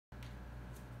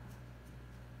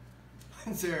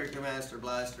It's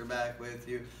Ericthemasterblaster back with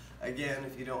you. Again,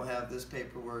 if you don't have this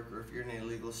paperwork or if you're in an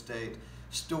illegal state,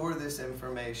 store this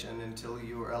information until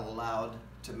you are allowed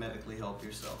to medically help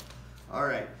yourself.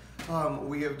 Alright,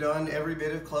 we have done every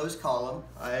bit of closed column.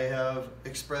 I have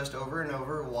expressed over and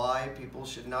over why people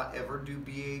should not ever do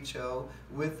BHO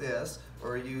with this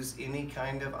or use any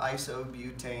kind of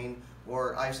isobutane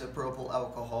or isopropyl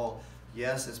alcohol.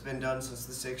 Yes, it's been done since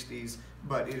the 60s,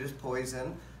 but it is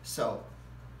poison. So,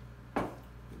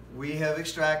 we have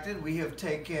extracted, we have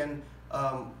taken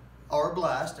our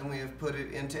blast and we have put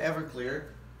it into Everclear.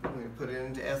 We have put it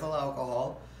into ethyl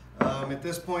alcohol. At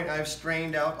this point, I've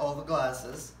strained out all the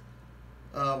glasses.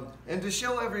 And to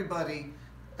show everybody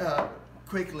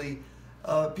quickly,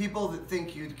 people that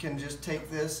think you can just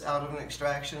take this out of an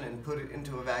extraction and put it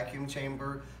into a vacuum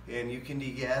chamber and you can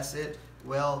degas it,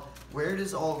 well, where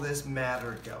does all this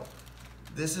matter go?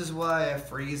 This is why I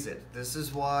freeze it. This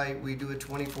is why we do a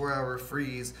 24-hour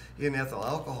freeze in ethyl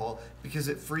alcohol, because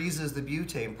it freezes the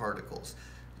butane particles.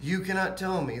 You cannot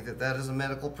tell me that that is a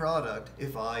medical product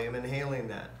if I am inhaling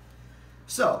that.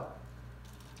 So,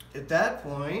 at that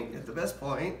point, at the best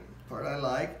point, part I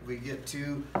like, we get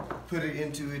to put it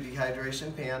into a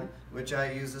dehydration pan, which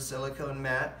I use a silicone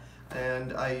mat,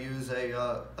 and I use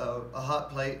a hot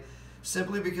plate,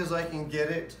 simply because I can get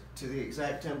it to the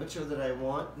exact temperature that I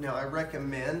want. Now, I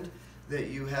recommend that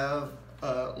you have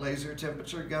a laser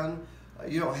temperature gun.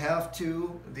 You don't have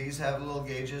to. These have little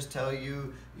gauges tell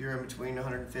you you're in between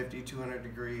 150 200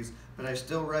 degrees, but I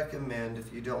still recommend,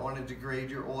 if you don't want to degrade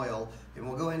your oil, and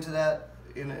we'll go into that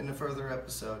in a further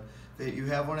episode, that you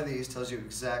have one of these, tells you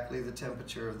exactly the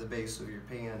temperature of the base of your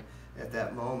pan at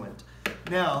that moment.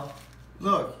 Now,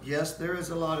 look, yes, there is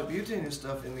a lot of butane and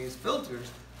stuff in these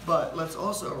filters, but let's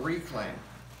also reclaim.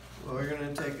 Well, we're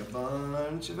going to take a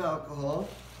bunch of alcohol,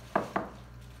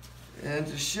 and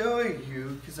to show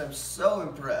you, because I'm so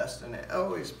impressed, and I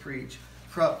always preach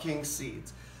Crop King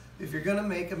seeds. If you're going to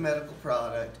make a medical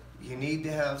product, you need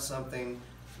to have something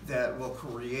that will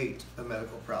create a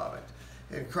medical product.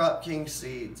 And Crop King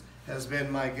seeds has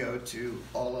been my go-to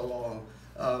all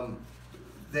along.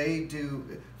 They do,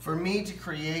 for me to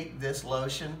create this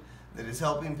lotion that is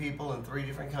helping people in 3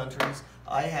 different countries,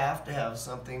 I have to have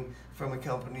something from a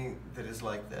company that is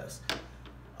like this.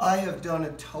 I have done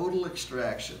a total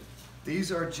extraction.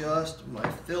 These are just my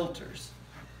filters.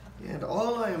 And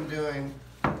all I am doing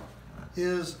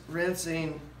is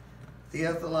rinsing the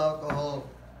ethyl alcohol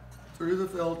through the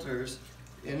filters,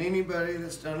 and anybody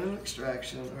that's done an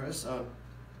extraction or a sun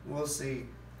will see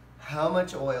how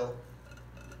much oil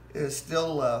is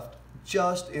still left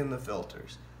just in the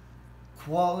filters.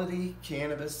 Quality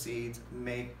cannabis seeds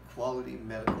make quality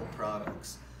medical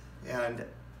products, and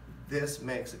this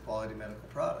makes a quality medical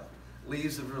product.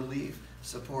 Leaves of Relief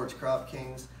supports Crop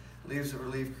Kings. Leaves of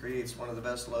Relief creates one of the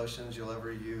best lotions you'll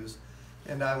ever use,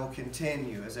 and I will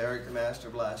continue as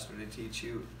Ericthemasterblaster to teach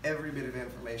you every bit of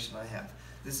information I have.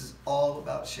 This is all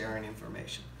about sharing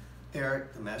information.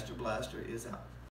 Eric the Master Blaster is out.